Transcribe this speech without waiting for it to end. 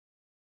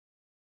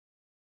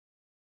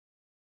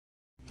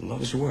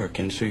Love is work,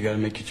 and so you got to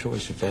make your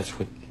choice if that's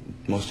what's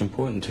most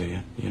important to you,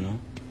 you know?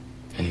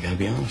 And you got to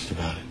be honest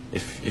about it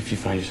if you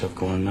find yourself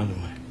going another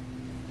way.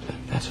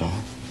 That's all.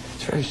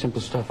 It's very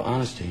simple stuff,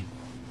 honesty.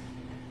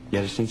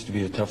 Yet it seems to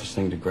be the toughest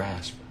thing to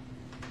grasp.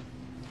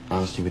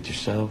 Honesty with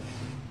yourself,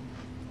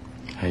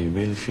 how you're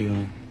really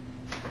feeling,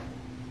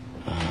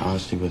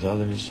 honesty with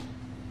others.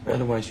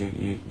 Otherwise,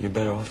 you're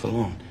better off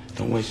alone.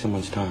 Don't waste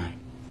someone's time.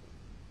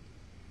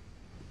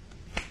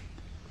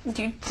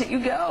 You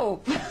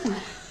go.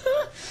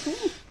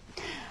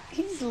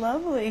 He's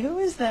lovely. Who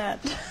is that?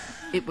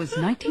 It was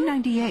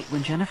 1998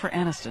 when Jennifer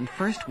Aniston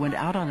first went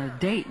out on a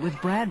date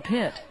with Brad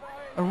Pitt,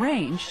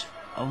 arranged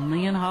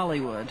only in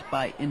Hollywood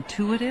by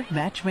intuitive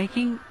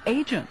matchmaking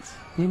agents.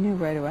 You knew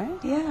right away?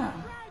 Yeah.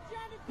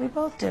 We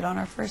both did on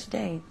our first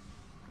date.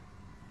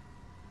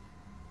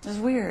 It was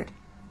weird.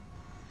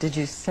 Did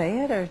you say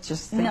it or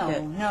just think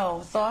it?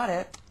 No, thought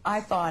it.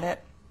 I thought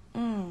it.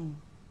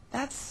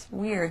 That's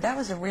weird. That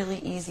was a really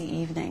easy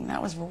evening.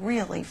 That was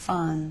really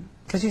fun.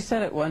 Because you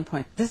said at one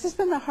point, this has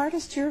been the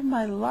hardest year of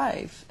my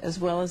life, as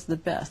well as the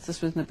best.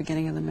 This was in the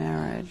beginning of the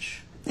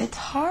marriage. It's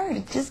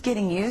hard, just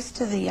getting used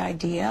to the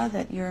idea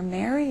that you're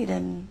married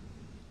and...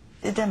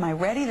 Am I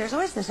ready? There's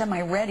always this am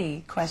I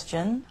ready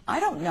question. I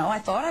don't know. I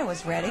thought I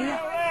was ready.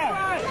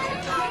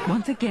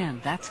 Once again,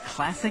 that's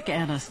classic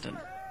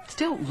Aniston.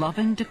 Still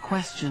loving to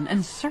question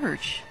and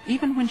search,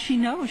 even when she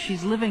knows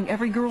she's living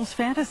every girl's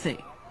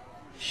fantasy.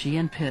 She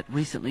and Pitt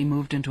recently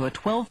moved into a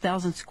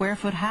 12,000 square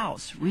foot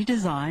house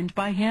redesigned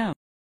by him.